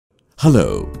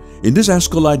Hello, in this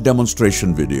Ascolite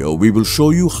demonstration video, we will show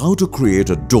you how to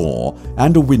create a door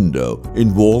and a window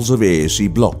in walls of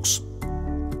AAC blocks.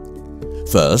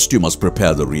 First, you must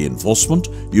prepare the reinforcement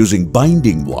using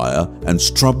binding wire and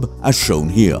strub as shown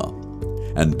here.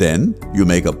 And then you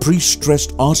make a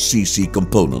pre-stressed RCC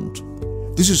component.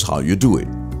 This is how you do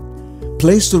it.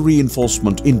 Place the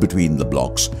reinforcement in between the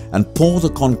blocks and pour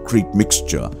the concrete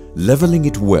mixture, leveling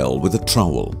it well with a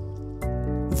trowel.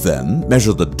 Then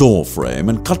measure the door frame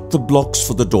and cut the blocks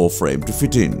for the door frame to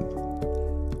fit in.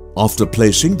 After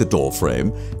placing the door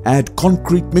frame, add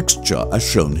concrete mixture as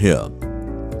shown here.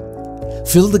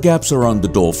 Fill the gaps around the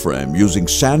door frame using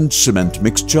sand cement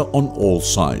mixture on all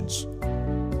sides.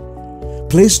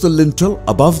 Place the lintel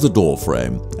above the door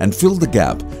frame and fill the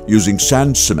gap using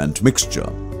sand cement mixture.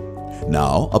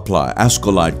 Now apply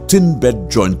Ascolite thin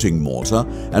bed jointing mortar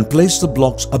and place the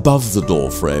blocks above the door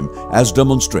frame as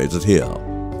demonstrated here.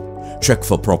 Check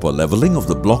for proper leveling of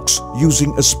the blocks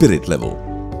using a spirit level.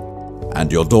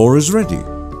 And your door is ready.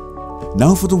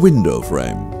 Now for the window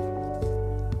frame.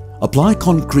 Apply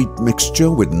concrete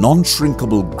mixture with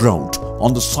non-shrinkable grout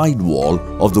on the side wall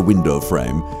of the window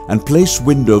frame and place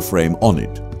window frame on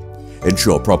it.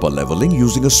 Ensure proper leveling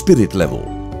using a spirit level.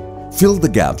 Fill the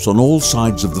gaps on all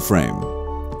sides of the frame.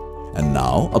 And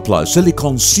now apply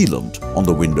silicone sealant on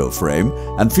the window frame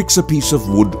and fix a piece of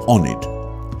wood on it.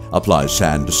 Apply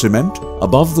sand cement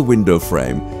above the window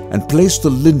frame and place the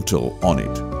lintel on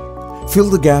it. Fill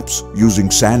the gaps using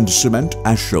sand cement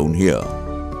as shown here.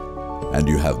 And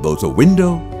you have both a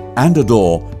window and a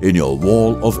door in your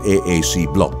wall of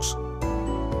AAC blocks.